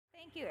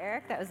Thank you,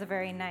 Eric. That was a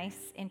very nice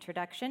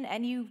introduction.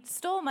 And you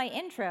stole my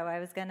intro. I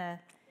was going to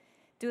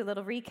do a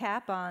little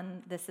recap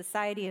on the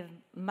Society of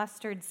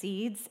Mustard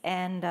Seeds.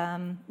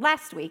 And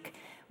last week,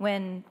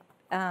 when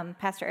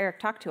Pastor Eric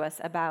talked to us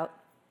about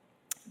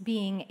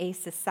being a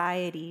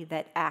society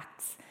that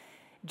acts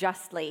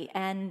justly.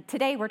 And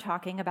today we're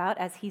talking about,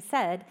 as he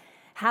said,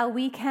 how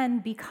we can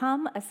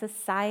become a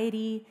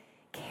society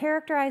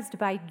characterized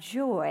by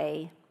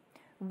joy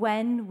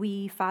when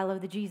we follow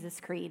the Jesus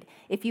Creed.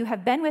 If you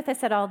have been with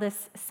us at all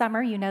this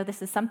summer, you know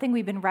this is something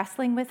we've been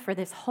wrestling with for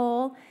this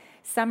whole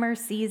summer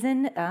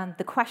season,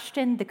 the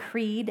question, the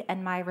creed,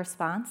 and my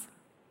response.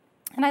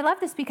 And I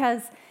love this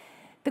because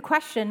the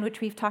question,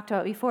 which we've talked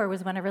about before,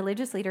 was when a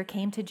religious leader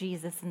came to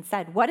Jesus and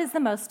said, what is the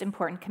most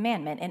important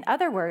commandment? In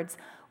other words,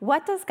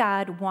 what does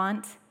God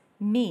want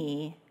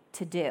me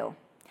to do?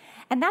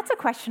 And that's a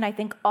question I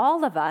think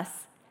all of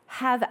us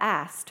have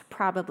asked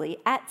probably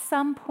at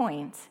some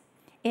point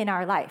in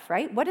our life,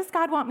 right? What does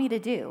God want me to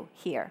do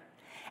here?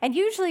 And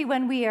usually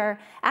when we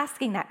are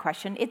asking that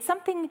question, it's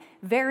something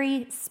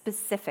very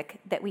specific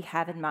that we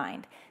have in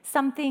mind,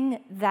 something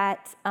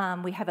that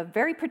we have a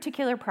very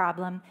particular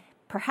problem.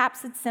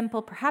 Perhaps it's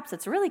simple, perhaps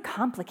it's really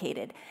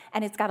complicated,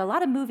 and it's got a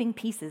lot of moving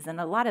pieces and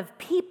a lot of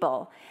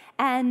people,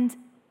 and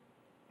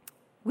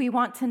we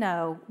want to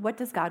know, what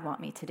does God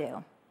want me to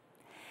do?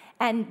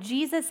 And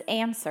Jesus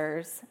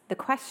answers the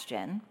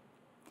question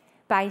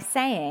by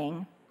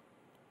saying,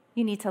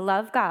 you need to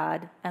love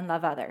God and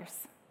love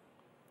others.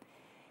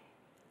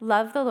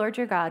 Love the Lord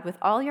your God with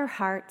all your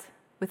heart,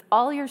 with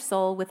all your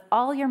soul, with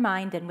all your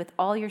mind, and with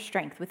all your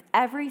strength, with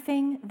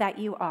everything that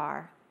you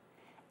are.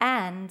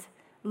 And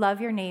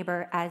love your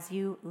neighbor as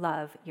you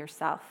love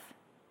yourself.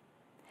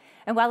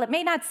 And while it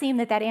may not seem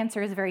that that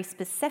answer is very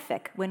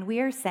specific when we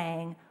are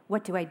saying,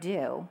 what do I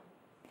do?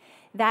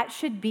 That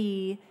should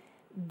be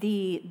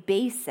the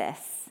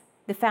basis,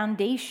 the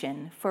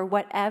foundation for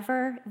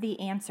whatever the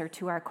answer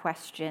to our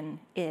question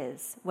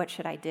is. What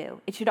should I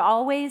do? It should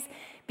always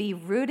be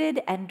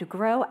rooted and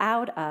grow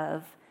out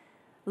of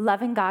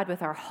loving God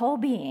with our whole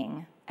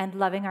being and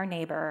loving our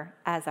neighbor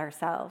as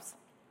ourselves.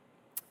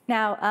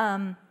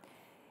 Now,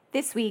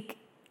 this week,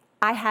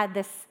 I had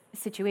this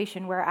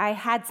situation where I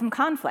had some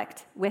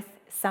conflict with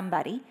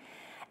somebody,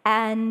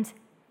 and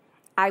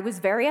I was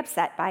very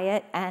upset by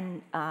it,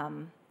 and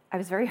I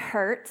was very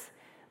hurt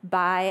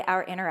by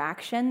our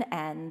interaction,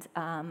 and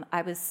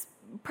I was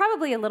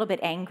probably a little bit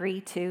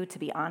angry too, to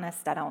be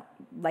honest. I don't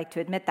like to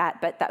admit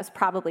that, but that was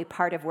probably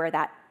part of where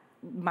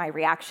my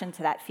reaction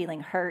to that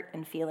feeling hurt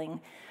and feeling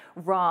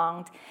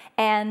wronged.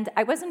 And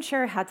I wasn't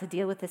sure how to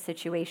deal with the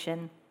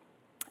situation.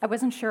 I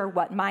wasn't sure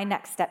what my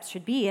next steps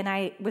should be, and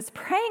I was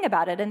praying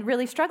about it and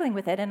really struggling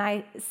with it, and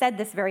I said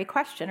this very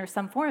question or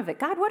some form of it,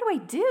 God, what do I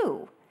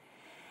do?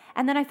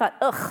 And then I thought,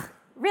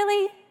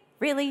 really?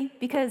 Really?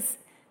 Because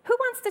who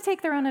wants to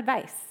take their own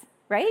advice,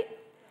 right?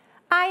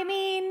 I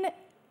mean,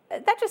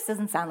 that just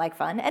doesn't sound like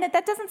fun, and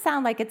that doesn't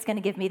sound like it's going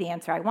to give me the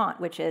answer I want,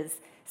 which is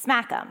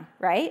smack them,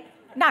 right?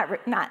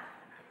 Not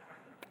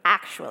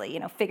actually,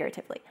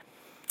 figuratively.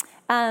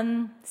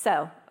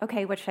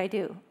 Okay, what should I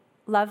do?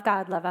 Love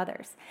God, love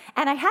others.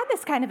 And I had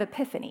this kind of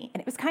epiphany,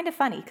 and it was kind of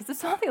funny because it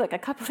was only like a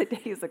couple of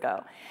days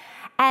ago.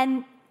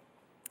 And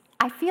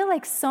I feel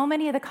like so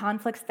many of the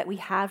conflicts that we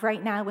have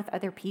right now with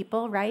other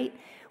people, right?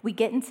 We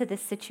get into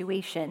this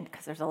situation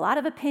because there's a lot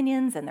of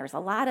opinions and there's a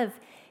lot of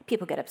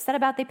people get upset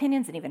about the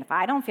opinions. And even if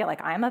I don't feel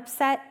like I'm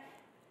upset,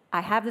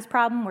 I have this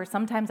problem where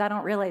sometimes I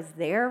don't realize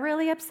they're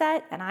really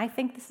upset and I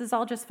think this is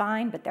all just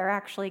fine, but they're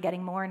actually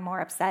getting more and more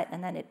upset,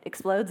 and then it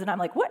explodes and I'm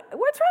like, what's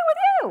wrong with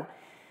you?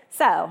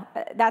 So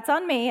that's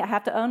on me. I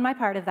have to own my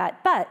part of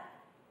that. But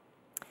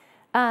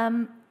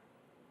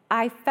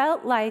I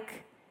felt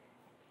like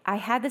I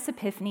had this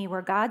epiphany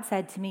where God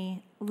said to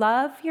me,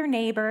 love your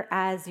neighbor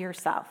as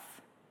yourself.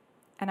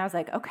 And I was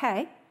like,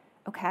 okay,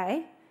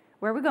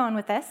 where are we going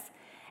with this?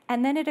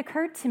 And then it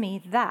occurred to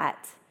me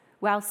that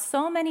while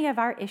so many of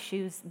our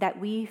issues that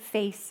we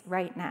face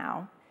right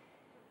now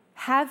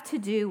have to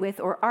do with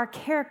or are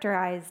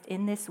characterized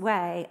in this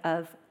way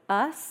of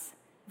us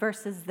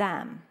versus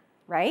them,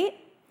 right?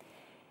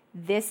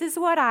 This is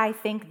what I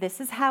think.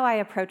 This is how I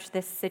approach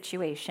this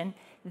situation.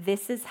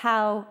 This is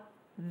how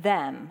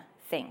them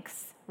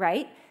thinks,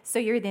 right? So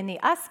you're in the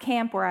us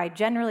camp where I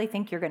generally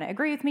think you're going to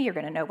agree with me. You're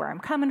going to know where I'm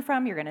coming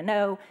from. You're going to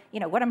know,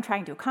 what I'm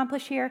trying to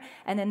accomplish here.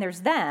 And then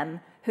there's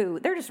them who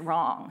they're just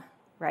wrong,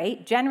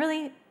 right?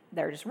 Generally,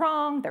 they're just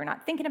wrong. They're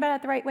not thinking about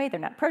it the right way. They're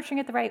not approaching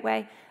it the right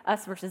way,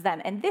 us versus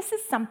them. And this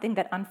is something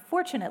that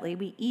unfortunately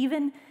we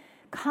even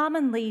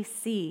commonly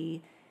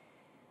see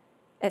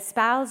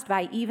espoused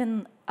by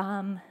even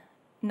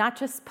not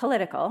just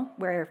political,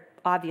 where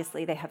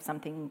obviously they have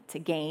something to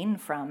gain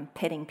from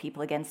pitting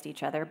people against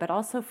each other, but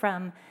also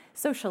from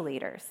social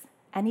leaders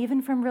and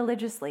even from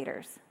religious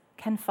leaders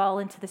can fall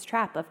into this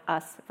trap of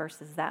us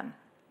versus them.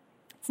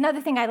 It's another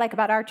thing I like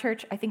about our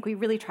church. I think we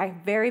really try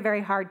very,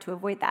 very hard to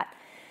avoid that.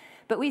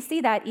 But we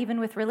see that even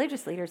with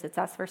religious leaders, it's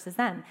us versus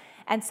them.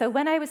 And so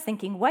when I was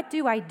thinking, what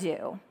do I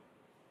do?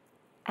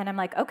 And I'm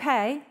like,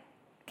 okay,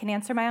 can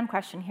answer my own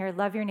question here,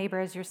 love your neighbor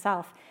as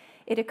yourself,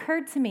 it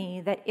occurred to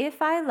me that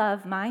if I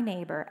love my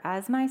neighbor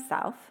as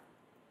myself,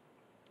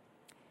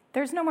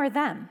 there's no more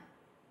them.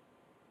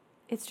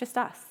 It's just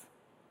us.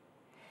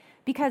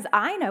 Because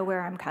I know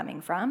where I'm coming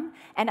from,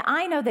 and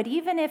I know that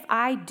even if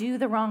I do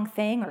the wrong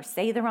thing or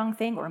say the wrong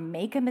thing or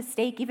make a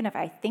mistake, even if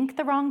I think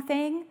the wrong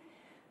thing,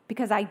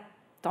 because I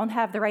don't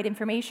have the right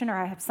information or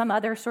I have some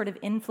other sort of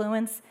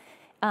influence,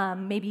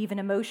 maybe even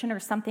emotion or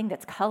something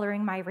that's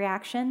coloring my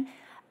reaction,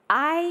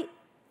 I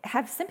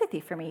have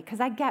sympathy for me because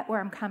I get where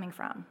I'm coming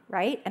from,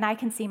 right? And I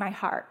can see my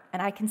heart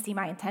and I can see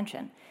my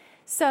intention.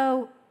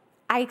 So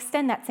I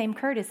extend that same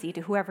courtesy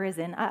to whoever is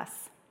in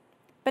us,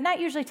 but not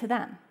usually to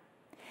them.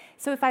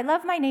 So if I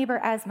love my neighbor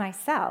as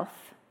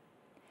myself,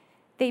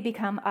 they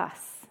become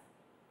us,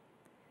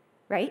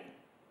 right?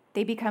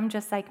 They become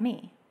just like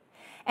me.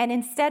 And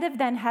instead of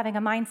then having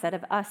a mindset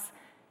of us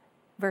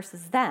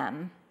versus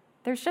them,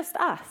 there's just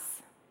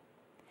us.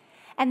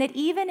 And that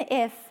even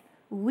if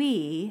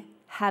we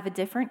have a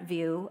different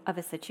view of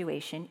a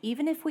situation,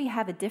 even if we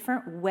have a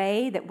different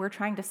way that we're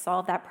trying to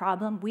solve that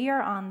problem, we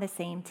are on the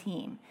same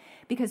team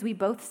because we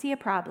both see a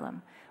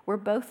problem. We're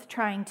both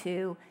trying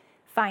to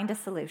find a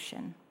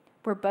solution.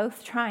 We're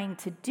both trying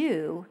to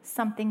do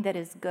something that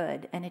is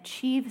good and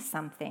achieve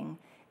something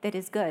that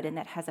is good and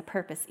that has a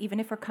purpose. Even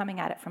if we're coming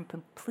at it from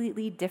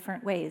completely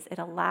different ways, it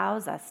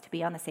allows us to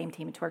be on the same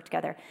team and to work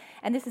together.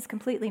 And this is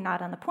completely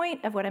not on the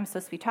point of what I'm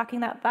supposed to be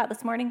talking about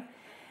this morning,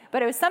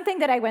 but it was something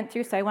that I went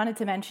through, so I wanted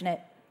to mention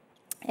it.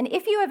 And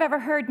if you have ever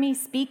heard me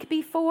speak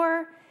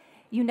before,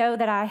 you know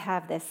that I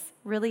have this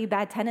really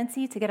bad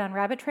tendency to get on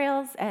rabbit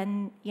trails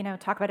and,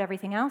 talk about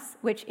everything else,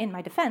 which in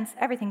my defense,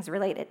 everything's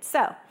related.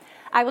 So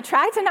I will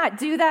try to not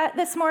do that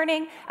this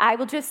morning. I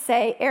will just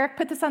say, Eric,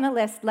 put this on the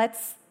list.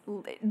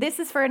 This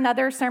is for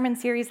another sermon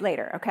series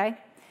later, okay?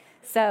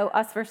 So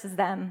us versus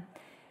them.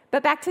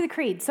 But back to the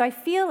creed. So I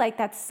feel like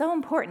that's so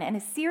important, and a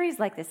series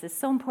like this is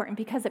so important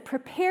because it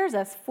prepares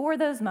us for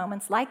those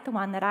moments like the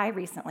one that I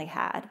recently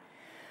had,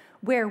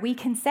 where we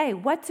can say,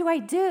 what do I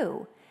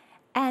do?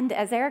 And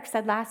as Eric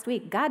said last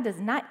week, God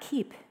does not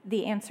keep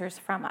the answers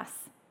from us.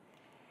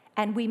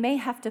 And we may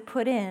have to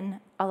put in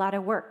a lot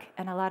of work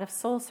and a lot of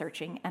soul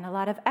searching and a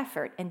lot of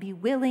effort and be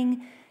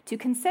willing to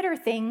consider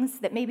things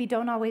that maybe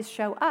don't always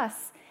show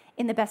us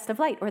in the best of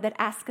light or that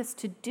ask us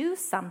to do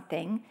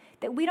something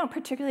that we don't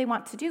particularly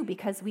want to do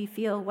because we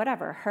feel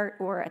hurt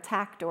or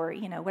attacked or,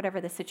 whatever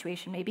the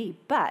situation may be.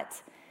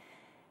 But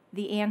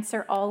the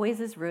answer always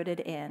is rooted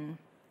in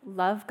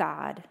love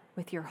God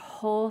with your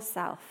whole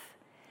self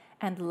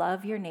and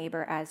love your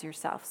neighbor as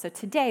yourself. So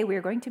today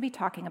we're going to be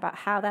talking about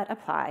how that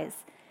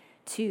applies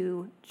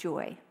to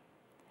joy.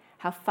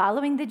 How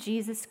following the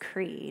Jesus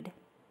creed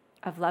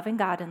of loving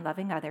God and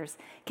loving others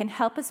can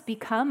help us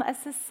become a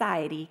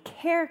society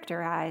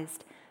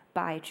characterized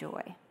by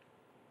joy.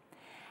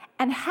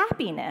 And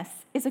happiness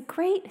is a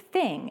great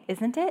thing,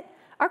 isn't it?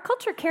 Our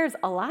culture cares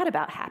a lot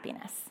about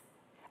happiness.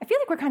 I feel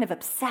like we're kind of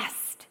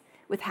obsessed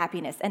with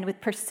happiness and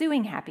with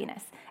pursuing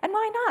happiness. And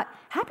why not?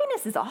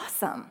 Happiness is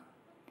awesome.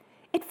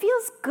 It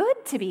feels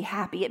good to be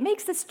happy. It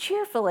makes us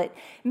cheerful. It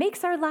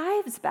makes our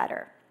lives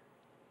better.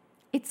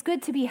 It's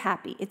good to be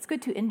happy. It's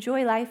good to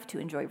enjoy life, to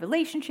enjoy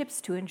relationships,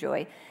 to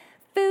enjoy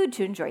food,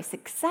 to enjoy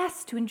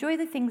success, to enjoy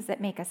the things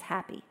that make us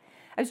happy.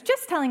 I was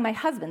just telling my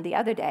husband the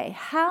other day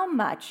how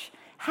much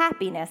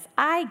happiness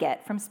I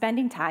get from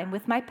spending time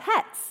with my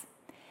pets,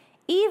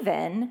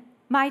 even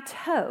my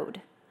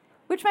toad,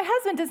 which my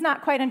husband does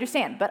not quite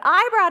understand. But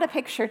I brought a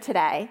picture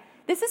today.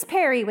 This is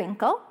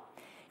Periwinkle.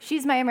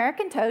 She's my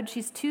American toad.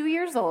 She's 2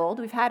 years old.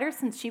 We've had her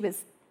since she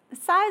was the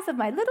size of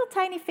my little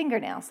tiny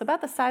fingernail, so about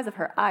the size of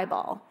her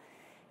eyeball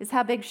is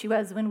how big she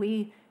was when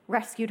we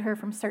rescued her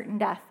from certain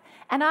death.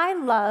 And I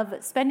love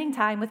spending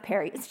time with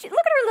Perry. Look at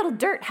her little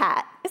dirt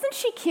hat. Isn't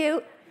she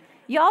cute?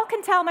 Y'all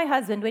can tell my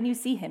husband when you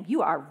see him,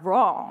 you are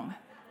wrong,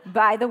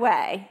 by the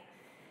way.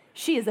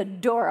 She is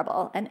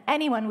adorable, and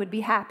anyone would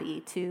be happy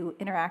to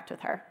interact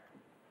with her.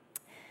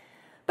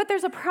 But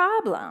there's a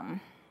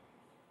problem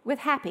with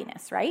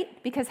happiness,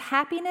 right? Because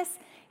happiness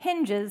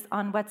hinges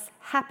on what's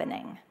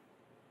happening.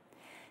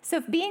 So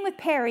if being with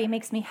Perry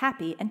makes me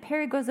happy and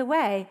Perry goes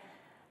away,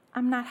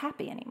 I'm not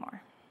happy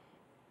anymore.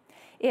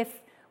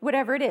 If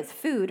whatever it is,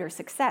 food or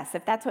success,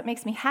 if that's what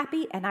makes me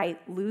happy and I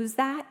lose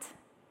that,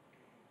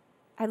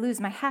 I lose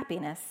my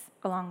happiness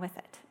along with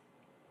it.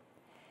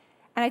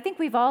 And I think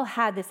we've all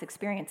had this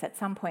experience at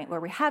some point where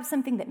we have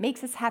something that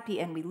makes us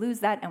happy and we lose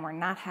that and we're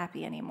not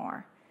happy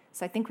anymore.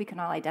 So I think we can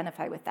all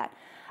identify with that.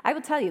 I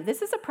will tell you,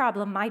 this is a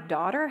problem my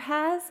daughter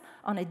has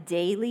on a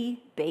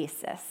daily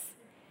basis.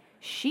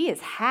 She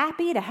is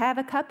happy to have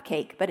a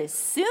cupcake, but as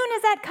soon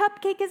as that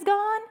cupcake is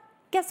gone,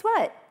 guess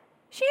what?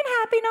 She ain't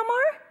happy no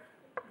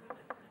more.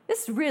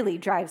 This really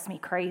drives me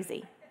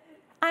crazy.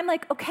 I'm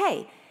like,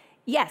 okay,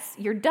 yes,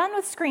 you're done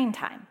with screen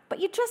time, but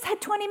you just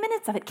had 20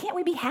 minutes of it. Can't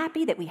we be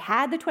happy that we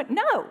had the 20?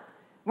 No,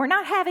 we're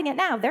not having it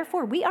now.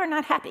 Therefore, we are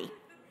not happy.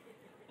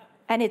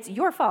 And it's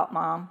your fault,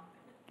 Mom.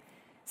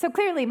 So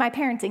clearly, my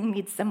parenting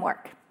needs some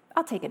work.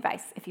 I'll take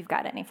advice if you've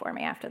got any for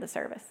me after the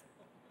service.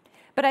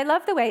 But I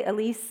love the way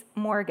Elise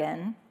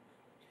Morgan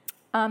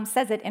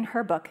says it in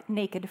her book,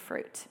 Naked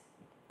Fruit.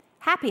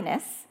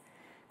 Happiness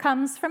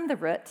comes from the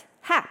root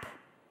hap,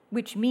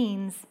 which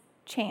means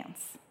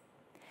chance.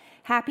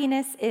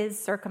 Happiness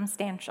is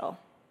circumstantial.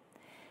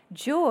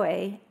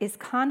 Joy is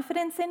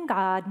confidence in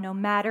God no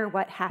matter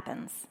what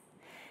happens.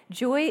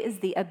 Joy is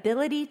the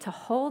ability to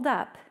hold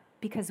up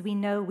because we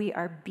know we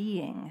are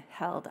being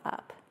held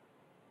up.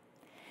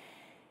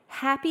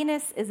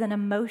 Happiness is an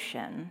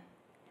emotion,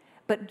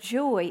 but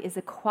joy is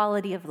a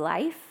quality of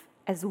life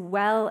as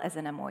well as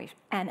an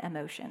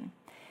emotion.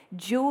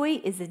 Joy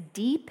is a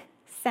deep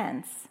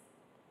sense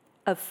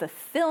of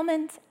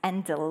fulfillment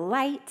and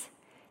delight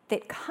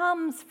that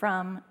comes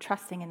from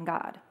trusting in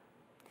God.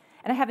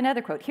 And I have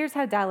another quote. Here's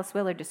how Dallas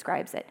Willard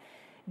describes it.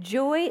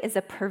 Joy is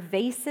a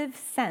pervasive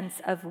sense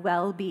of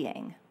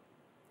well-being.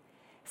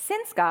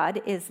 Since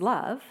God is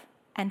love,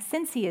 and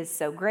since he is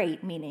so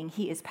great, meaning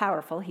he is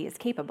powerful, he is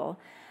capable,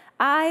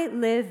 I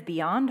live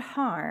beyond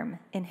harm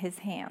in his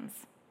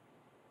hands.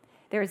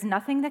 There is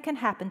nothing that can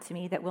happen to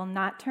me that will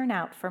not turn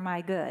out for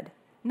my good.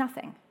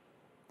 Nothing.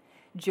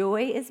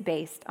 Joy is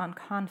based on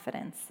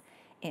confidence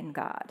in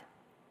God.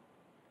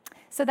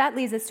 So that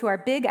leads us to our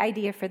big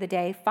idea for the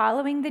day.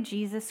 Following the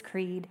Jesus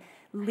Creed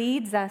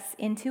leads us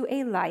into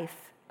a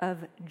life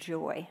of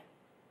joy.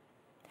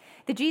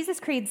 The Jesus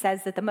Creed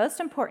says that the most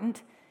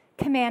important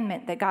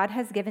commandment that God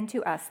has given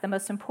to us, the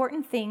most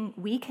important thing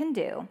we can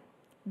do,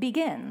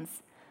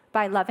 begins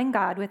by loving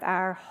God with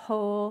our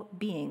whole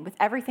being, with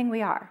everything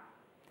we are.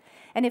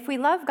 And if we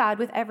love God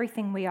with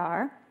everything we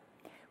are,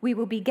 we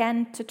will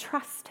begin to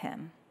trust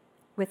him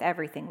with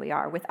everything we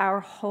are, with our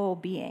whole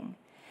being.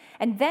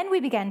 And then we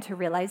begin to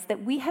realize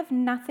that we have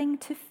nothing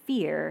to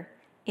fear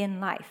in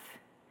life.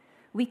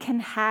 We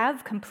can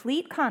have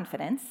complete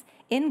confidence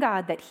in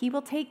God that he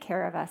will take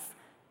care of us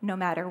no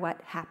matter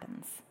what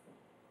happens.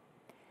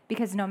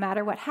 Because no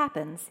matter what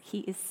happens, he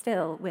is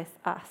still with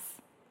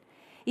us.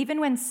 Even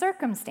when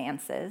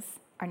circumstances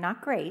are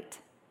not great,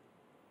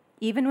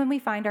 even when we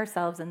find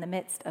ourselves in the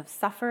midst of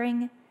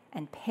suffering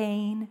and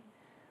pain,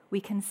 we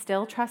can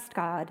still trust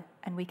God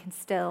and we can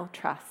still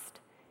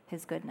trust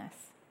his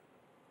goodness.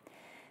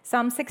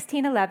 Psalm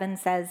 16:11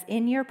 says,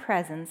 "In your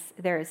presence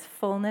there is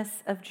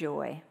fullness of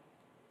joy."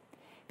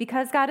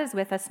 Because God is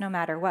with us no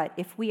matter what,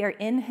 if we are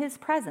in his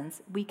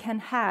presence, we can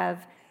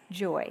have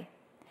joy,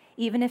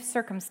 even if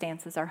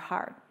circumstances are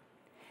hard.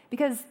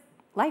 Because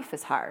life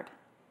is hard.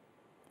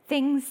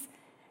 Things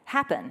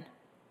happen.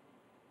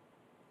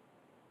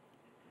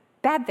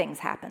 Bad things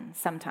happen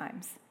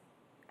sometimes.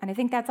 And I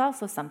think that's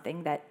also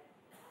something that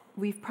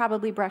we've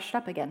probably brushed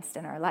up against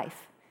in our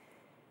life.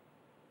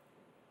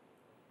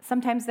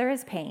 Sometimes there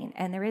is pain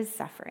and there is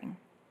suffering.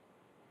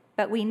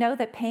 But we know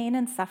that pain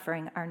and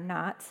suffering are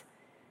not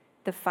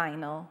the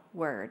final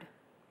word.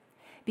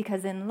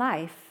 Because in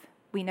life,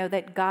 we know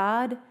that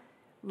God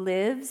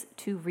lives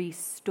to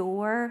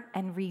restore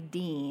and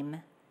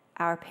redeem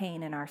our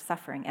pain and our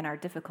suffering and our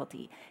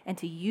difficulty, and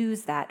to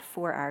use that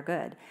for our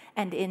good.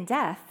 And in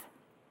death,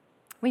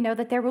 we know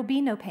that there will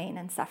be no pain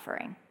and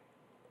suffering.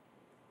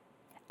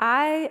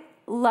 I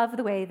love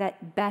the way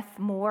that Beth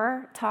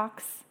Moore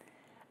talks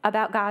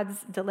about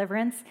God's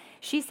deliverance.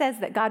 She says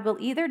that God will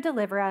either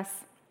deliver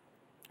us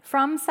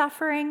from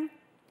suffering,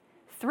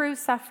 through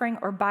suffering,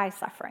 or by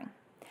suffering.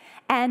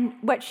 And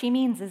what she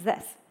means is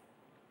this.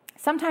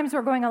 Sometimes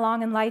we're going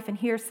along in life and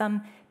here's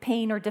some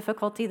pain or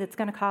difficulty that's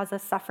going to cause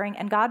us suffering,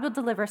 and God will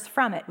deliver us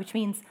from it, which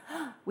means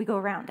we go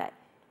around it,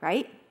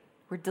 right?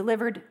 We're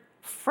delivered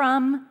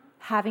from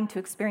having to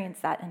experience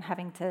that and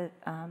having to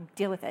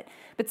deal with it.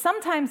 But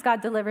sometimes God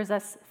delivers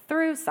us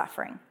through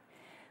suffering,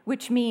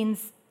 which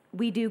means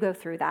we do go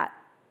through that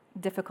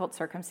difficult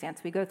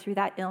circumstance. We go through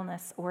that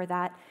illness or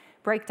that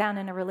breakdown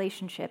in a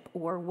relationship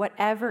or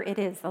whatever it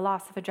is, the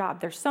loss of a job.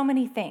 There's so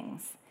many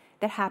things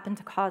that happen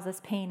to cause us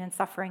pain and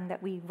suffering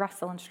that we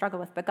wrestle and struggle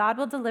with. But God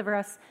will deliver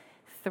us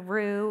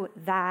through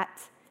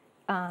that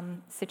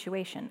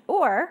situation.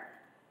 Or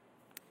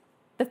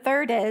the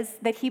third is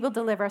that he will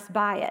deliver us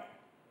by it,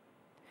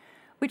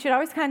 which it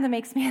always kind of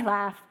makes me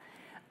laugh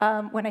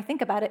when I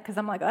think about it, because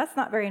I'm like, oh, that's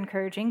not very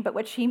encouraging. But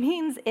what she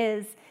means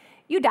is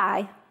you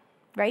die,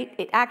 right?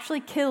 It actually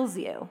kills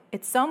you.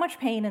 It's so much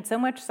pain and so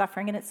much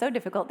suffering, and it's so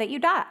difficult that you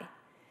die.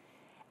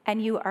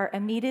 And you are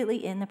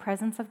immediately in the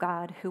presence of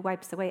God, who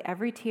wipes away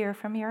every tear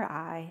from your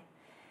eye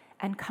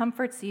and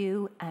comforts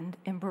you and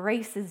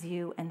embraces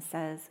you and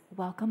says,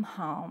 "Welcome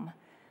home,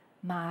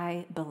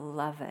 my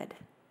beloved."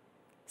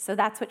 So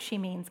that's what she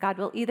means. God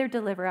will either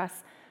deliver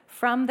us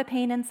from the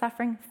pain and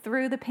suffering,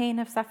 through the pain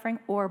of suffering,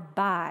 or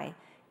by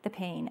the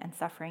pain and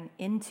suffering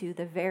into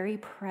the very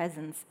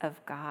presence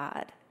of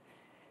God.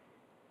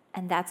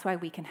 And that's why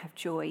we can have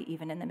joy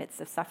even in the midst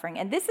of suffering.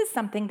 And this is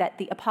something that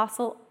the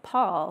Apostle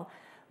Paul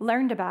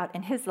learned about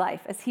in his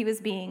life as he was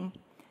being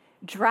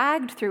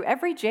dragged through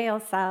every jail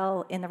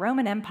cell in the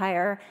Roman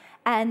Empire.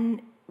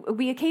 And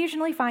we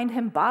occasionally find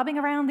him bobbing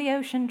around the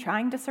ocean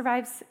trying to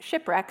survive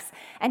shipwrecks.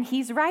 And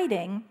he's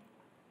writing,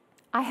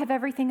 "I have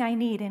everything I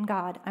need in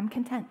God. I'm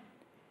content."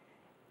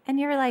 And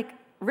you're like,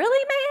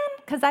 really, man?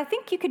 Because I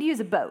think you could use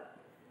a boat.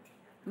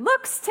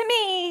 Looks to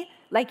me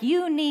like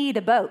you need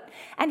a boat.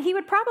 And he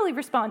would probably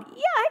respond,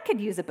 yeah, I could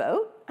use a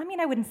boat. I mean,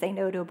 I wouldn't say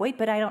no to a boat,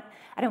 but I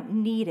don't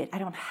need it. I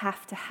don't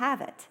have to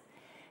have it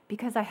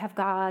because I have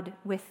God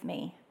with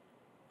me.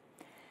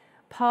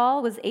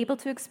 Paul was able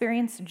to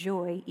experience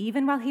joy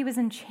even while he was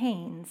in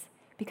chains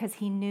because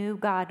he knew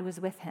God was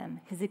with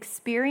him. His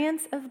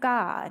experience of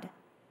God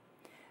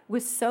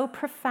was so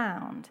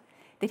profound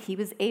that he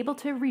was able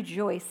to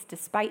rejoice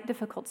despite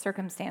difficult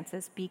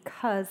circumstances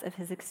because of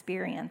his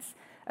experience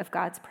of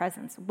God's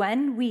presence.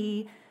 When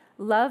we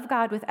love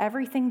God with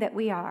everything that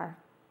we are,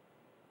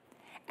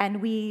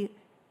 and we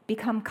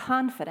become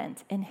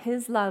confident in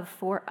his love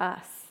for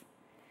us,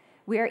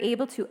 we are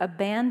able to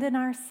abandon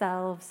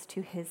ourselves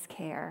to his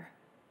care.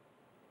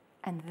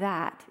 And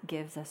that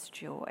gives us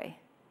joy.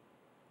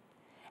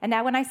 And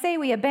now when I say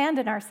we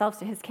abandon ourselves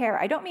to his care,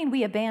 I don't mean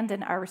we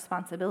abandon our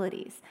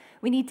responsibilities.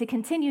 We need to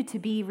continue to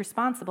be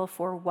responsible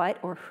for what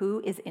or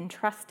who is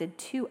entrusted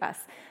to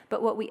us.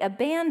 But what we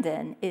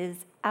abandon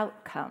is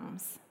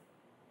outcomes.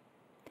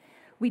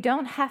 We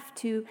don't have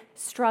to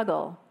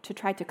struggle to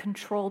try to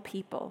control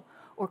people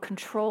or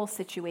control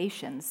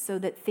situations so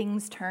that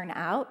things turn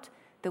out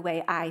the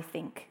way I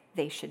think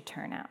they should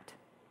turn out.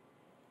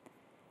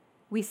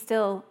 We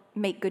still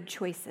make good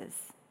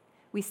choices.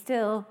 We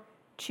still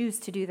choose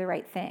to do the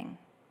right thing.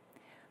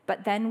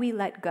 But then we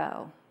let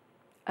go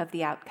of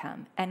the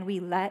outcome and we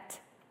let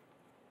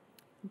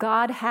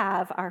God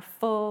have our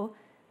full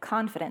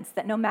confidence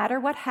that no matter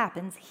what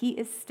happens, he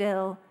is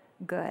still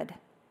good.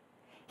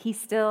 He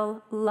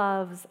still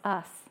loves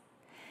us.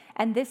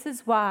 And this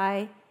is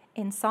why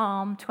in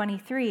Psalm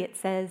 23 it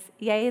says,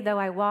 "Yea, though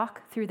I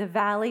walk through the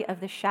valley of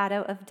the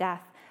shadow of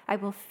death, I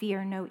will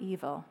fear no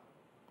evil."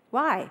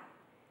 Why?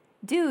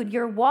 Dude,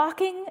 you're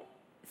walking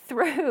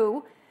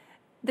through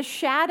the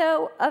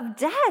shadow of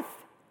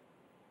death.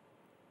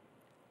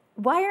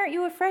 Why aren't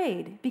you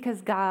afraid?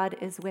 Because God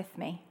is with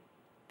me.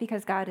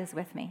 Because God is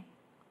with me.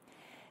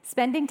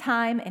 Spending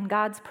time in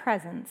God's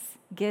presence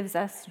gives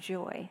us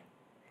joy.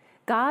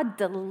 God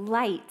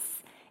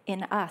delights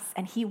in us,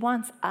 and he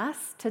wants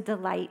us to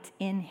delight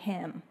in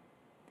him.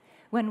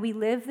 When we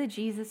live the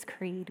Jesus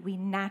Creed, we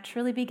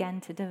naturally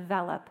begin to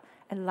develop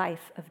a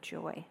life of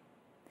joy.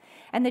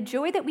 And the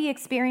joy that we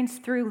experience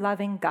through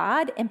loving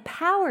God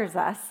empowers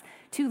us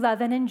to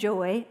love and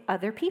enjoy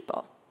other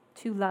people,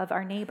 to love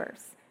our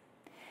neighbors.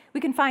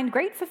 We can find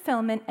great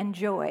fulfillment and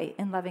joy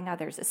in loving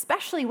others,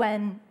 especially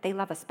when they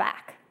love us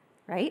back,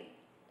 right?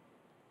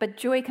 But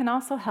joy can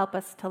also help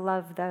us to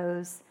love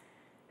those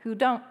who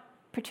don't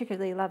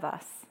particularly love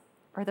us,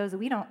 or those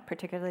we don't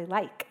particularly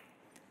like.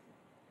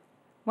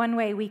 One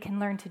way we can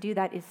learn to do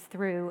that is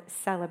through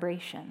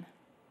celebration.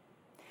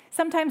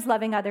 Sometimes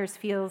loving others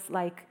feels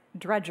like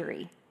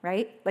drudgery,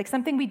 right? Like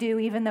something we do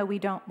even though we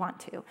don't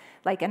want to,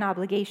 like an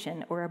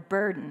obligation or a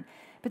burden.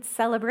 But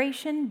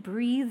celebration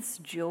breathes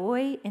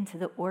joy into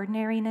the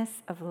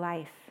ordinariness of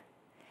life.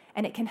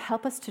 And it can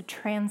help us to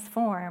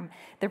transform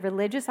the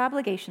religious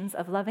obligations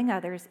of loving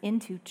others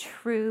into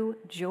true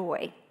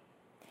joy.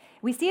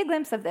 We see a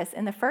glimpse of this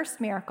in the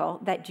first miracle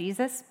that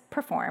Jesus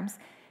performs,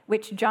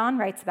 which John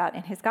writes about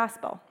in his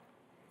gospel.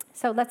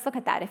 So let's look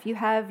at that. If you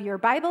have your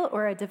Bible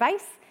or a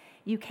device,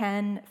 you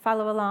can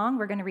follow along.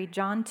 We're going to read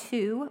John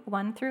 2,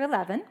 1 through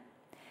 11.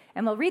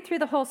 And we'll read through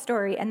the whole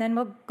story, and then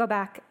we'll go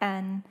back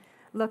and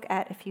look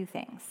at a few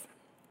things.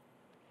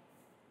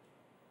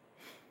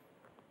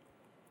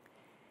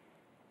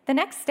 The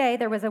next day,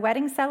 there was a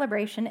wedding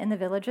celebration in the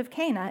village of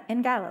Cana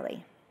in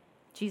Galilee.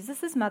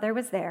 Jesus' mother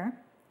was there,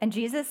 and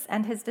Jesus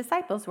and his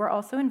disciples were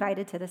also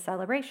invited to the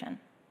celebration.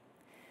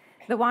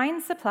 The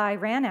wine supply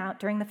ran out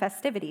during the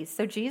festivities,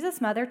 so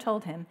Jesus' mother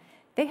told him,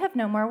 "They have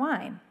no more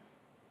wine."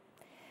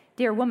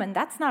 "Dear woman,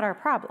 that's not our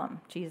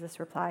problem," Jesus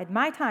replied.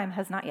 "My time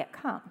has not yet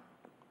come."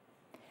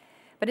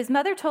 But his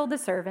mother told the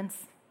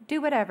servants, "Do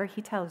whatever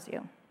he tells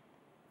you."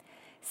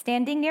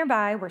 Standing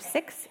nearby were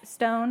 6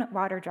 stone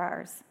water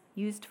jars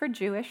used for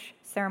Jewish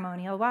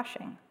ceremonial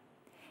washing.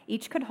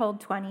 Each could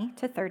hold 20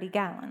 to 30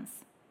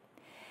 gallons.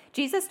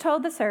 Jesus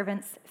told the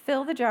servants,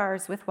 "Fill the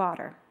jars with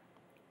water."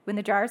 When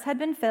the jars had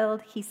been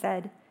filled, he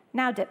said,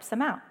 "Now dip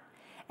some out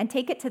and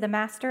take it to the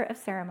master of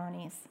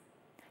ceremonies."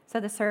 So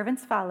the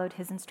servants followed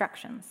his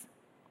instructions.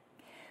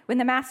 When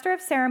the master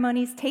of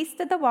ceremonies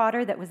tasted the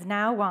water that was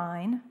now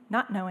wine,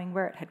 not knowing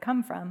where it had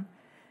come from,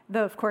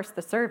 though of course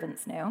the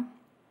servants knew,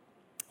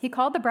 he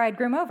called the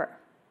bridegroom over.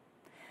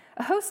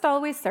 "A host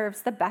always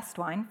serves the best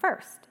wine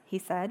first," he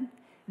said.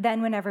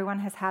 "Then when everyone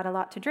has had a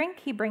lot to drink,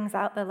 he brings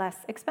out the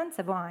less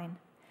expensive wine.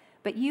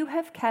 But you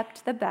have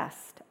kept the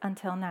best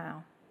until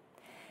now."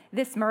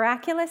 This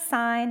miraculous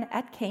sign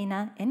at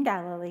Cana in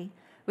Galilee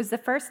was the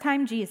first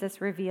time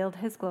Jesus revealed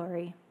his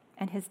glory,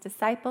 and his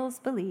disciples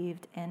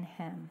believed in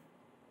him.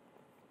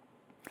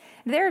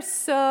 There are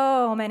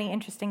so many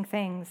interesting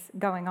things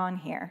going on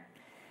here.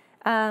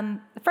 The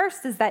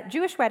first is that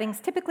Jewish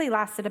weddings typically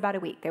lasted about a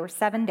week. They were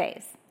 7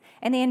 days,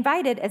 and they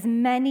invited as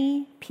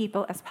many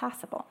people as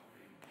possible.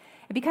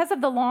 Because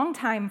of the long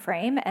time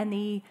frame and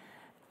the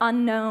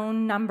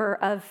unknown number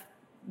of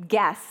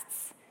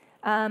guests,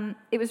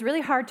 it was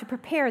really hard to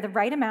prepare the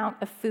right amount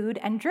of food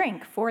and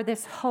drink for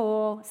this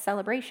whole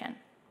celebration.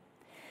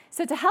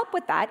 So to help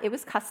with that, it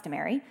was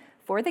customary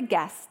for the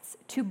guests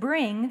to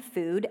bring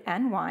food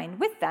and wine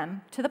with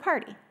them to the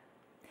party,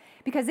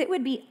 because it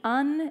would be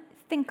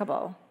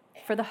unthinkable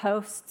for the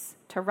hosts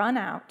to run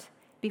out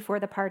before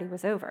the party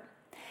was over.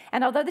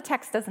 And although the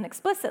text doesn't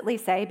explicitly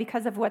say,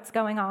 because of what's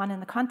going on in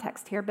the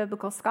context here,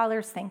 biblical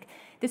scholars think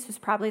this was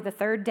probably the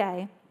third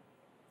day.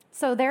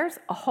 So there's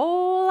a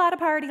whole lot of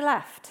party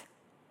left.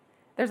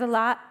 There's a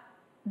lot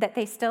that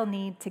they still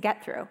need to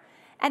get through.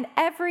 And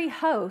every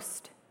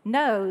host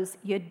knows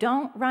you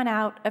don't run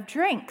out of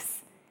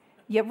drinks.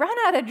 You run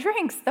out of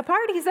drinks, the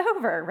party's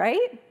over,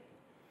 right?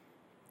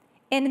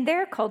 In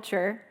their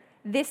culture,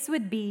 this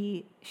would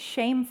be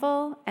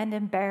shameful and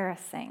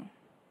embarrassing.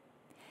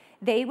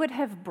 They would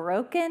have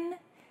broken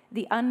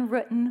the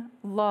unwritten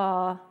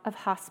law of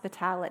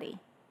hospitality.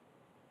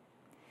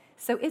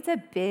 So it's a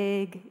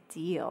big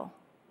deal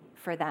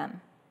for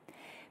them,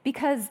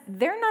 because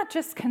they're not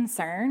just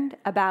concerned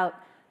about,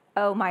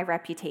 my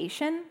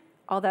reputation,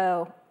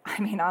 although,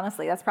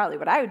 honestly, that's probably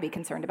what I would be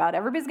concerned about.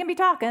 Everybody's going to be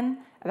talking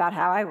about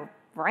how I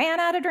ran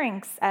out of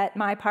drinks at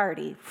my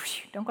party.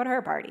 Don't go to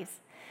her parties.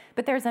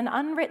 But there's an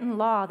unwritten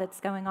law that's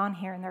going on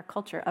here in their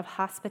culture of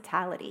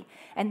hospitality,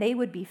 and they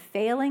would be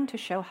failing to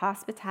show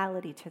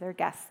hospitality to their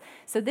guests.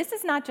 So this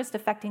is not just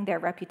affecting their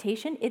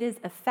reputation, it is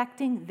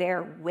affecting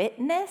their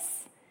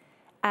witness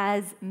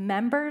as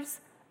members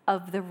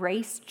of the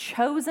race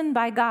chosen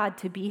by God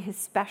to be his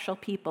special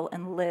people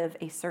and live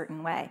a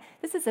certain way.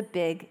 This is a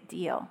big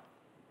deal.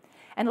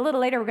 And a little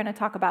later, we're going to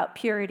talk about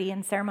purity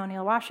and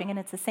ceremonial washing, and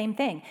it's the same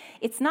thing.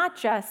 It's not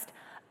just,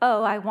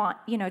 I want,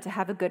 to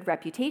have a good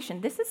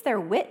reputation. This is their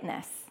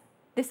witness.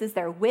 This is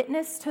their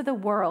witness to the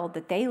world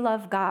that they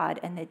love God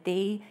and that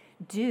they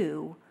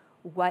do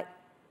what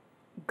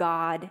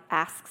God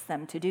asks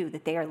them to do,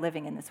 that they are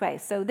living in this way.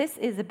 So this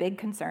is a big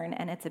concern,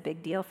 and it's a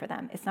big deal for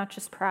them. It's not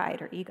just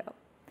pride or ego.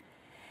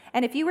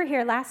 And if you were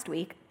here last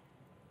week,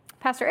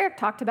 Pastor Eric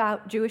talked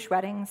about Jewish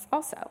weddings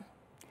also,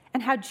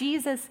 and how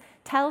Jesus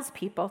tells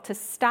people to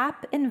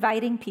stop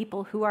inviting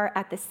people who are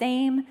at the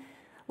same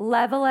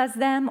level as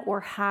them or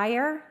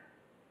higher,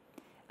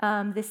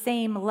 the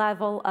same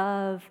level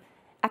of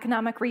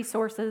economic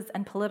resources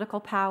and political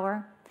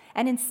power,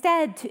 and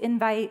instead to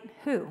invite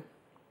who?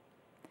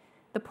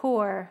 The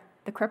poor,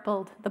 the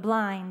crippled, the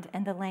blind,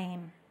 and the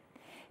lame.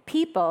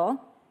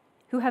 People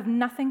who have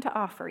nothing to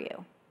offer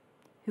you,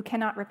 who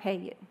cannot repay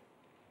you.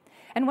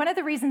 And one of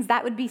the reasons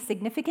that would be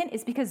significant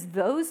is because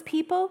those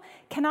people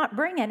cannot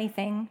bring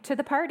anything to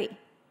the party.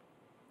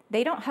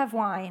 They don't have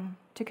wine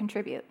to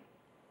contribute.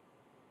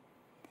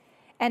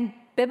 And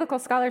biblical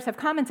scholars have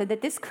commented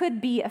that this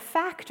could be a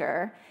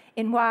factor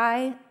in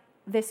why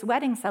this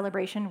wedding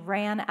celebration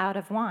ran out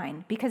of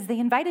wine, because they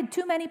invited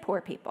too many poor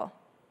people.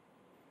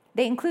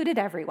 They included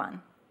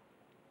everyone,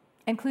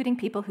 including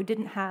people who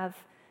didn't have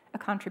a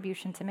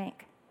contribution to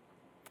make.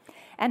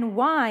 And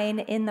wine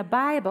in the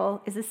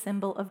Bible is a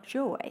symbol of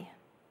joy.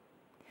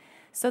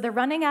 So they're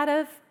running out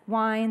of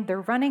wine,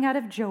 they're running out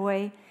of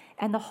joy,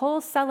 and the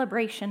whole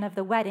celebration of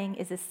the wedding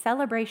is a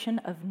celebration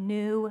of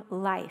new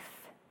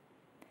life.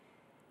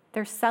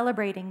 They're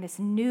celebrating this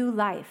new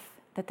life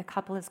that the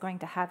couple is going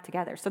to have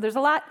together. So there's a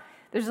lot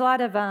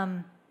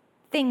of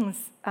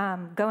things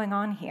going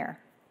on here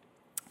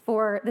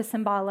for the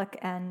symbolic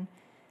and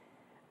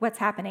what's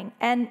happening.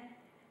 And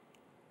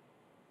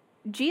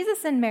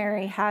Jesus and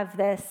Mary have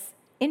this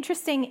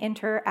interesting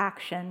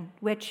interaction,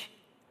 which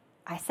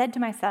I said to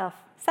myself,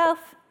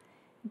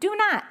 do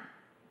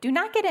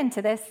not get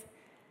into this.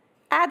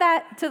 Add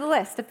that to the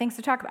list of things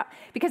to talk about,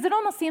 because it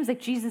almost seems like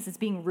Jesus is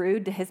being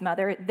rude to his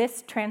mother.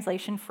 This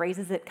translation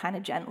phrases it kind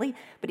of gently,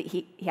 but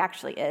he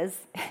actually is.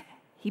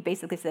 He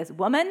basically says,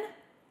 "Woman,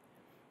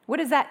 what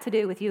is that to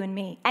do with you and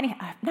me?" Anyhow,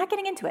 I'm not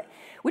getting into it,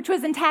 which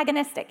was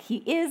antagonistic. He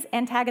is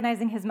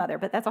antagonizing his mother,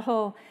 but that's a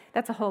whole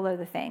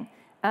other thing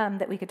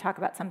that we could talk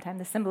about sometime,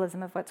 the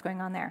symbolism of what's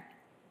going on there.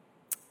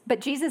 But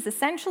Jesus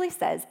essentially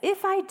says,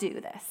 if I do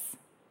this,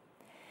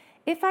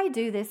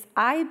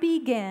 I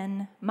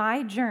begin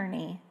my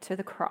journey to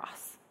the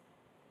cross.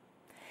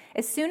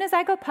 As soon as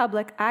I go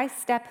public, I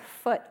step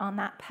foot on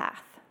that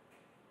path.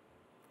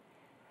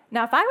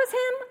 Now, if I was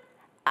him,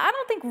 I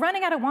don't think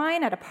running out of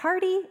wine at a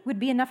party would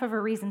be enough of a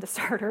reason to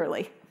start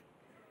early.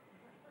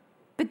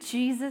 But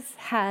Jesus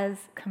has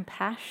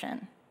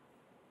compassion.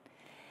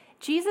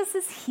 Jesus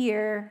is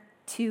here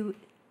to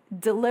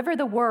deliver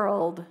the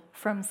world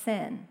from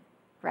sin,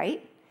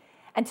 right?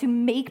 And to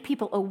make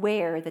people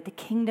aware that the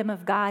kingdom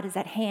of God is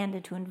at hand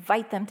and to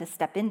invite them to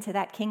step into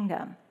that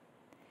kingdom.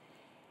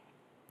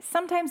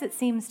 Sometimes it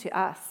seems to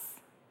us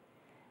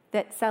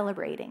that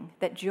celebrating,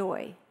 that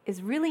joy,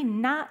 is really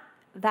not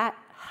that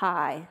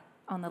high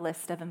on the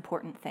list of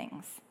important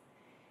things.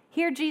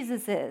 Here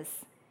Jesus is,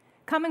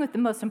 coming with the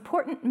most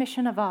important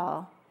mission of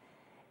all,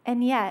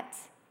 and yet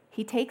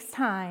he takes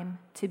time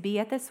to be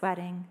at this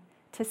wedding,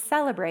 to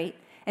celebrate,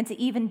 and to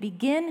even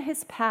begin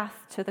his path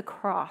to the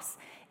cross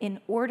in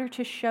order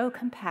to show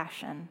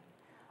compassion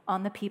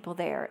on the people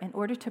there in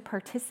order to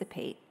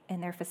participate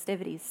in their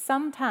festivities.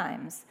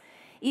 Sometimes,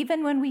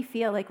 even when we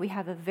feel like we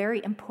have a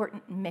very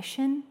important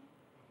mission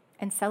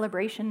and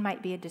celebration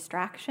might be a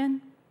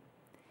distraction,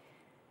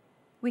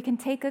 we can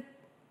take a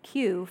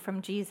cue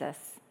from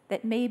Jesus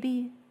that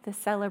maybe the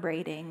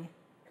celebrating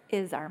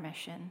is our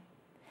mission.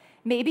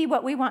 Maybe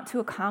what we want to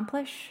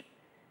accomplish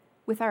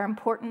with our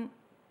important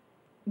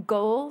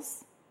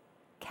goals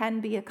can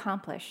be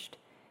accomplished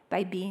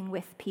by being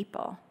with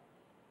people.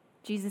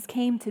 Jesus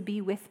came to be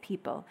with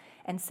people,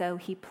 and so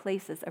he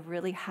places a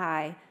really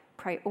high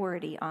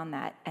priority on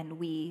that, and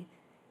we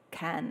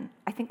can,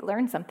 I think,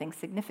 learn something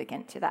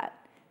significant to that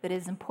it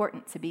is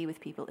important to be with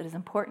people. It is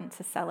important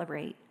to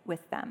celebrate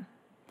with them.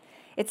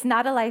 It's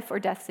not a life or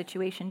death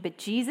situation, but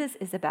Jesus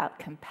is about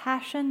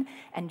compassion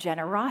and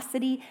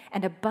generosity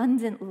and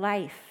abundant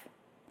life.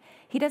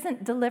 He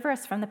doesn't deliver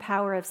us from the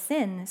power of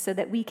sin so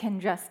that we can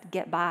just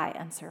get by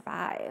and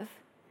survive.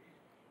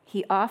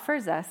 He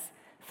offers us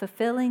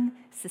fulfilling,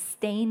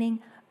 sustaining,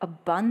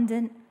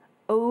 abundant,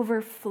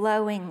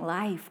 overflowing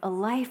life, a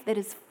life that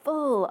is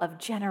full of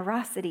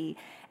generosity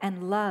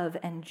and love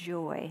and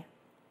joy.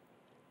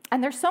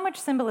 And there's so much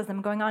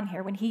symbolism going on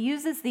here. When he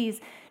uses these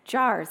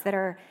jars that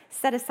are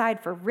set aside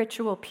for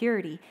ritual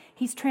purity,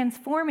 he's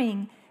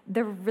transforming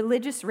the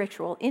religious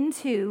ritual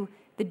into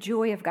the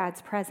joy of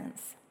God's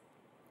presence.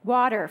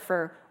 Water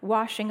for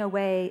washing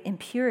away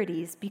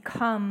impurities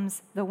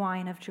becomes the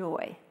wine of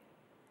joy.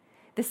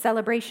 The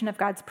celebration of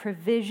God's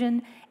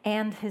provision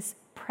and his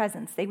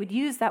presence. They would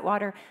use that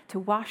water to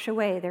wash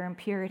away their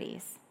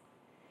impurities.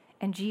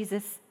 And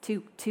Jesus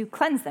to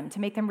cleanse them, to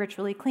make them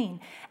ritually clean.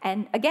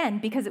 And again,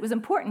 because it was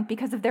important,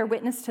 because of their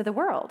witness to the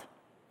world.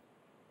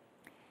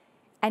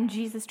 And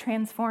Jesus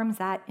transforms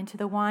that into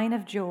the wine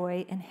of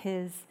joy in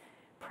his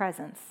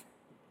presence.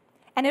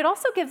 And it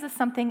also gives us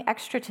something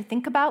extra to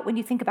think about when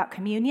you think about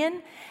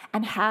communion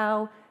and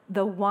how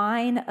the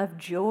wine of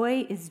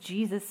joy is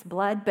Jesus'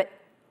 blood. But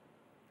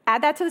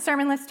add that to the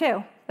sermon list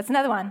too. That's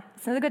another one.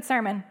 It's another good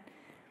sermon.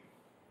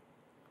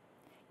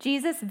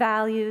 Jesus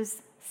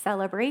values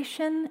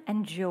celebration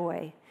and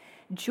joy.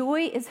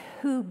 Joy is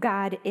who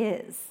God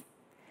is.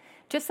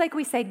 Just like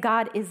we say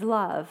God is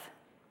love,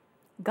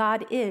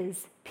 God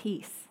is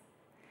peace.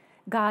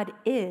 God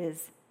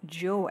is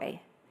joy.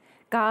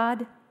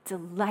 God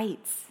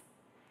delights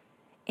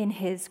in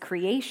his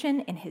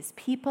creation, in his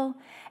people,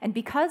 and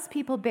because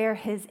people bear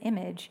his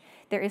image,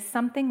 there is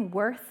something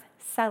worth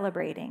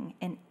celebrating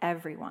in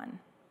everyone.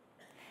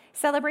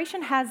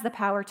 Celebration has the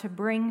power to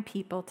bring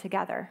people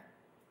together.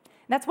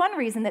 That's one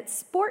reason that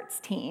sports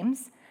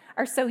teams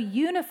are so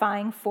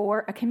unifying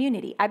for a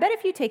community. I bet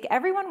if you take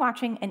everyone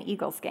watching an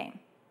Eagles game,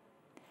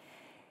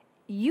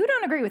 you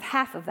don't agree with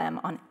half of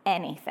them on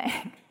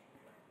anything,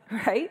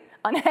 right?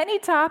 On any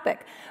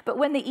topic. But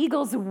when the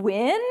Eagles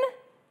win,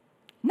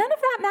 none of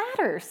that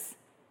matters.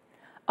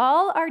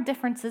 All our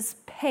differences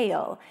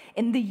pale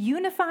in the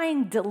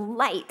unifying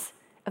delight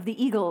of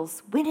the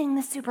Eagles winning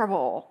the Super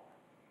Bowl.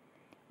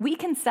 We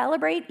can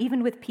celebrate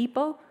even with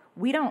people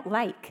we don't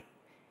like,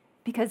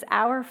 because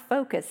our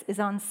focus is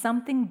on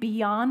something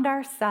beyond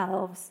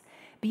ourselves,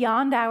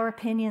 beyond our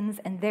opinions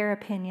and their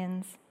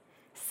opinions.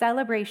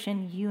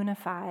 Celebration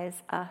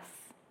unifies us.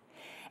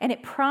 And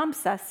it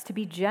prompts us to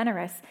be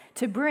generous,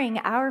 to bring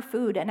our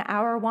food and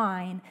our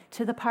wine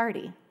to the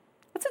party.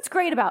 That's what's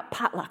great about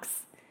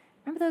potlucks.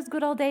 Remember those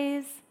good old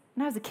days?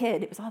 When I was a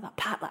kid, it was all about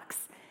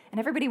potlucks. And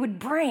everybody would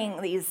bring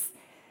these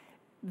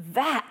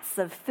vats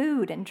of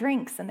food and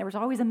drinks, and there was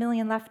always a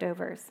million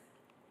leftovers.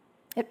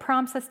 It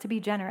prompts us to be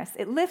generous.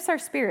 It lifts our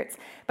spirits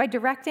by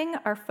directing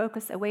our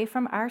focus away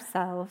from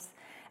ourselves,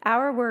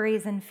 our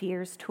worries and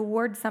fears,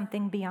 toward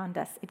something beyond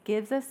us. It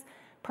gives us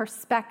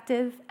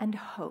perspective and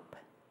hope.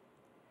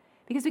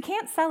 Because we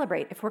can't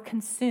celebrate if we're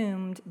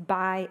consumed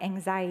by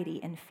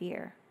anxiety and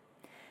fear.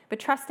 But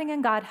trusting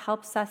in God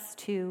helps us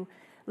to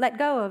let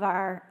go of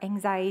our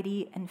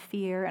anxiety and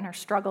fear and our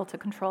struggle to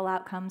control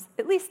outcomes,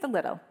 at least a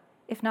little,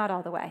 if not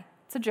all the way.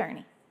 It's a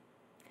journey.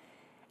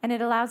 And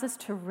it allows us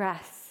to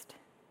rest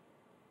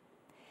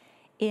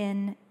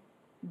in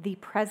the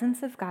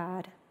presence of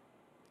God,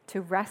 to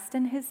rest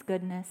in his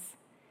goodness,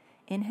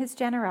 in his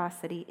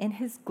generosity, in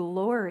his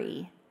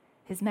glory,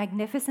 his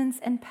magnificence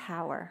and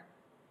power.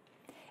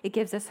 It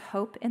gives us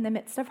hope in the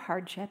midst of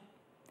hardship.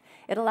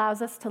 It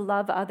allows us to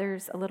love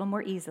others a little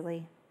more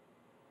easily.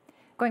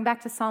 Going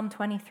back to Psalm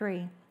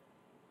 23,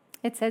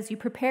 it says, "You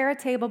prepare a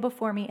table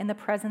before me in the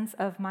presence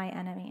of my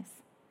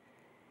enemies."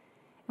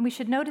 And we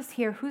should notice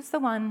here, who's the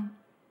one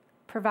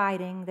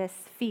providing this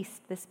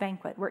feast, this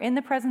banquet? We're in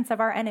the presence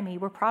of our enemy.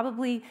 We're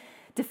probably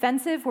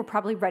defensive. We're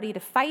probably ready to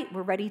fight.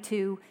 We're ready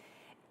to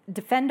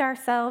defend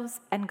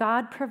ourselves. And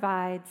God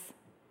provides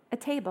a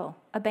table,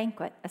 a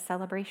banquet, a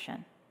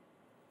celebration,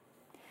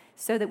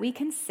 so that we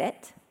can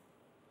sit.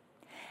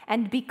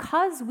 And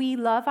because we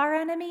love our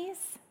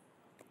enemies,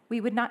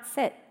 we would not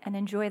sit and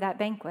enjoy that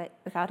banquet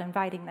without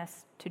inviting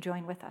us to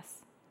join with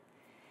us.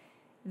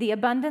 The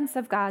abundance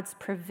of God's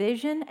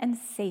provision and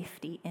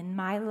safety in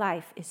my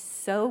life is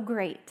so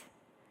great,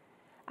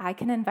 I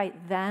can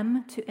invite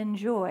them to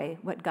enjoy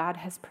what God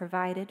has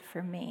provided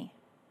for me.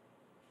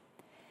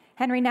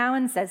 Henry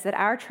Nouwen says that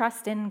our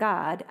trust in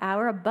God,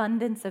 our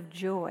abundance of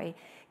joy,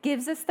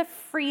 gives us the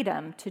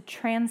freedom to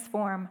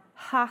transform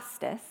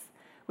hostis,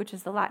 which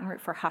is the Latin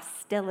root for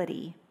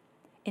hostility,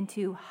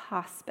 into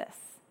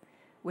hospice,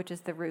 which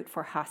is the root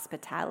for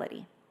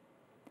hospitality.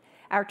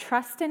 Our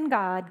trust in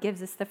God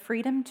gives us the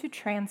freedom to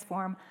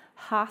transform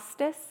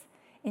hostis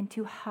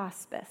into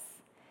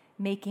hospice,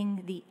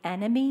 making the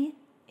enemy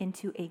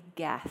into a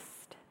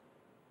guest.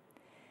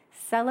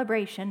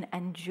 Celebration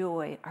and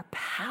joy are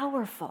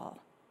powerful.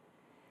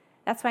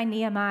 That's why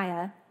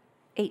Nehemiah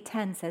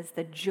 8:10 says,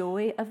 "The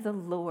joy of the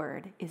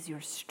Lord is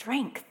your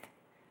strength."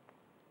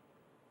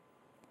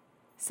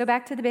 So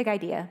back to the big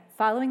idea.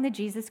 Following the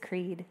Jesus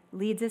Creed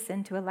leads us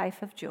into a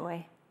life of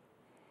joy.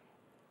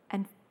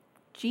 And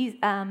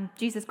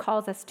Jesus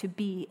calls us to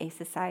be a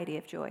society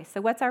of joy. So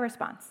what's our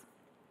response?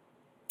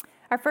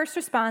 Our first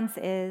response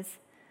is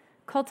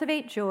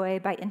cultivate joy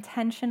by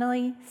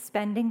intentionally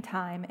spending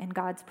time in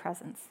God's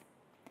presence.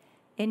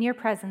 In your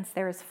presence,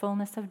 there is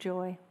fullness of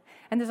joy.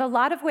 And there's a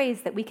lot of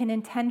ways that we can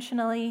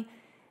intentionally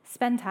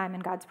spend time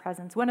in God's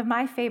presence. One of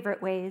my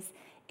favorite ways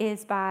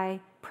is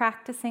by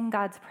practicing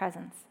God's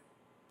presence.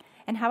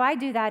 And how I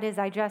do that is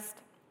I just,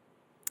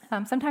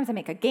 sometimes I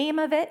make a game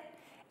of it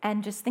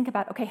and just think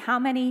about, okay, how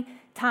many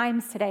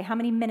times today, how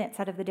many minutes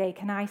out of the day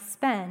can I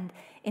spend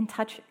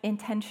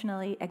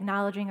intentionally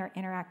acknowledging or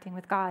interacting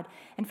with God?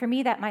 And for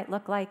me, that might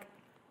look like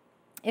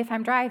if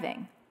I'm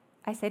driving,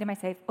 I say to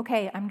myself,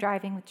 okay, I'm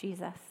driving with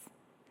Jesus.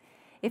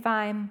 If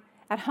I'm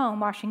at home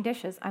washing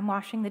dishes, I'm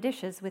washing the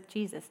dishes with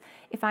Jesus.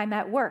 If I'm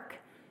at work,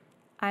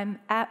 I'm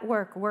at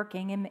work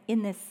working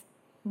in this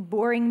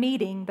boring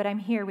meeting, but I'm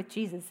here with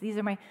Jesus. These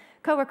are my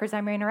coworkers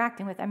I'm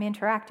interacting with. I'm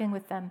interacting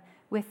with them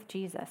with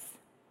Jesus.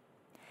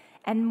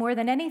 And more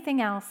than anything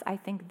else, I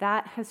think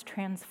that has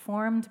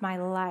transformed my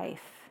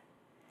life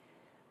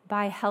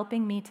by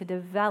helping me to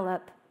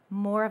develop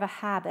more of a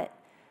habit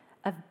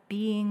of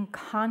being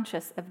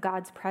conscious of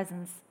God's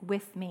presence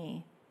with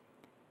me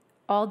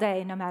all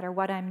day, no matter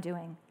what I'm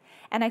doing.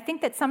 And I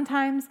think that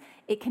sometimes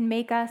it can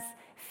make us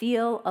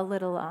feel a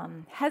little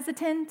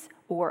hesitant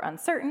or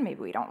uncertain.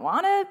 Maybe we don't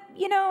want to,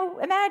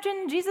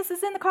 imagine Jesus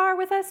is in the car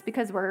with us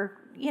because we're,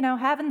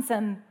 having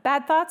some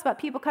bad thoughts about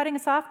people cutting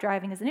us off.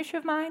 Driving is an issue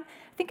of mine.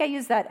 I think I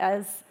use that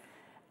as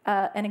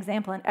an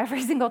example in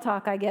every single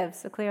talk I give.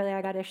 So clearly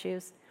I got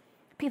issues.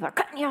 People are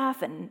cutting you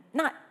off and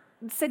not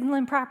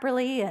signaling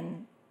properly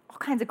and all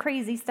kinds of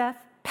crazy stuff.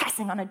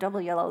 Passing on a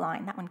double yellow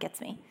line. That one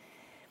gets me.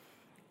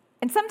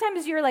 And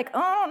sometimes you're like, oh,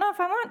 I don't know if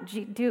I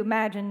want to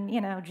imagine,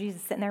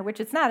 Jesus sitting there, which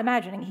it's not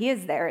imagining. He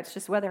is there. It's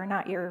just whether or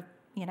not you're,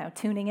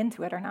 tuning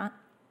into it or not.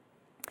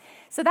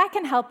 So that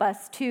can help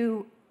us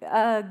to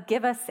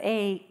give us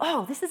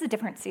this is a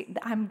different,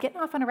 I'm getting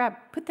off on a rabbit.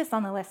 Put this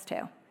on the list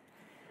too.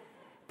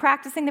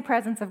 Practicing the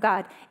presence of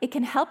God. It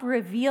can help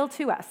reveal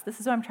to us, this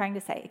is what I'm trying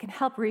to say, it can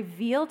help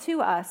reveal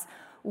to us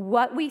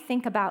what we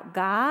think about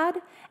God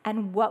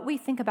and what we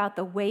think about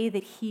the way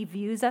that he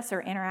views us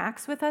or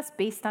interacts with us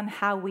based on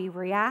how we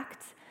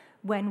react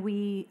when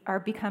we are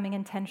becoming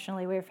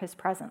intentionally aware of his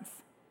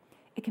presence.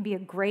 It can be a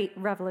great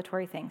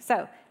revelatory thing.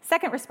 So,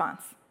 second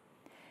response.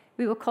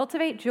 We will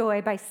cultivate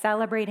joy by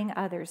celebrating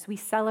others. We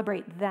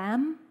celebrate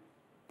them.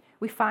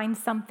 We find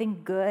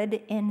something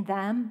good in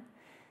them,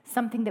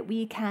 something that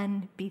we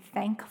can be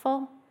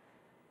thankful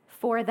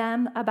for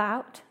them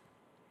about.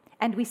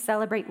 And we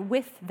celebrate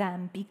with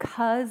them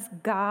because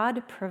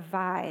God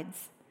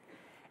provides,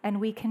 and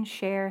we can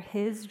share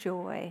his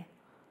joy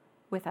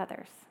with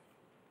others.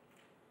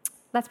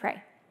 Let's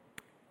pray.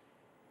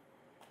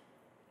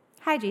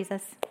 Hi,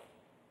 Jesus.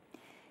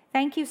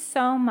 Thank you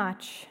so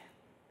much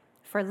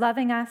for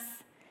loving us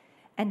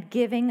and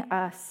giving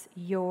us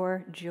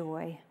your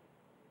joy.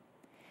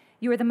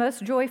 You are the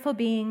most joyful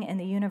being in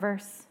the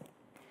universe,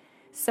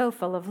 so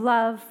full of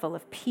love, full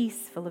of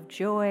peace, full of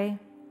joy.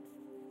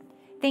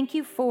 Thank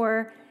you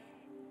for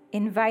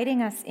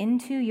inviting us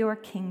into your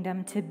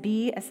kingdom to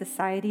be a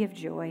society of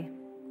joy.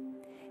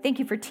 Thank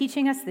you for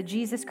teaching us the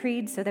Jesus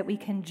Creed so that we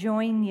can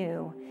join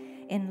you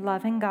in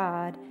loving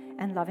God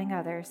and loving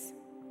others.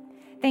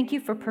 Thank you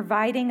for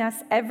providing us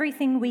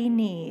everything we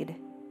need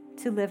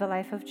to live a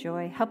life of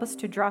joy. Help us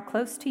to draw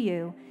close to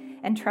you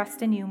and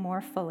trust in you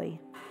more fully.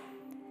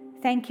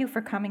 Thank you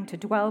for coming to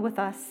dwell with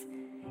us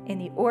in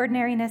the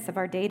ordinariness of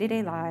our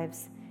day-to-day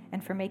lives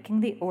and for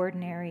making the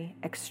ordinary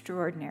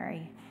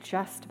extraordinary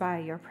just by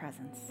your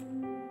presence.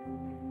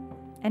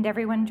 And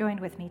everyone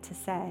joined with me to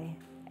say,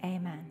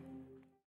 Amen.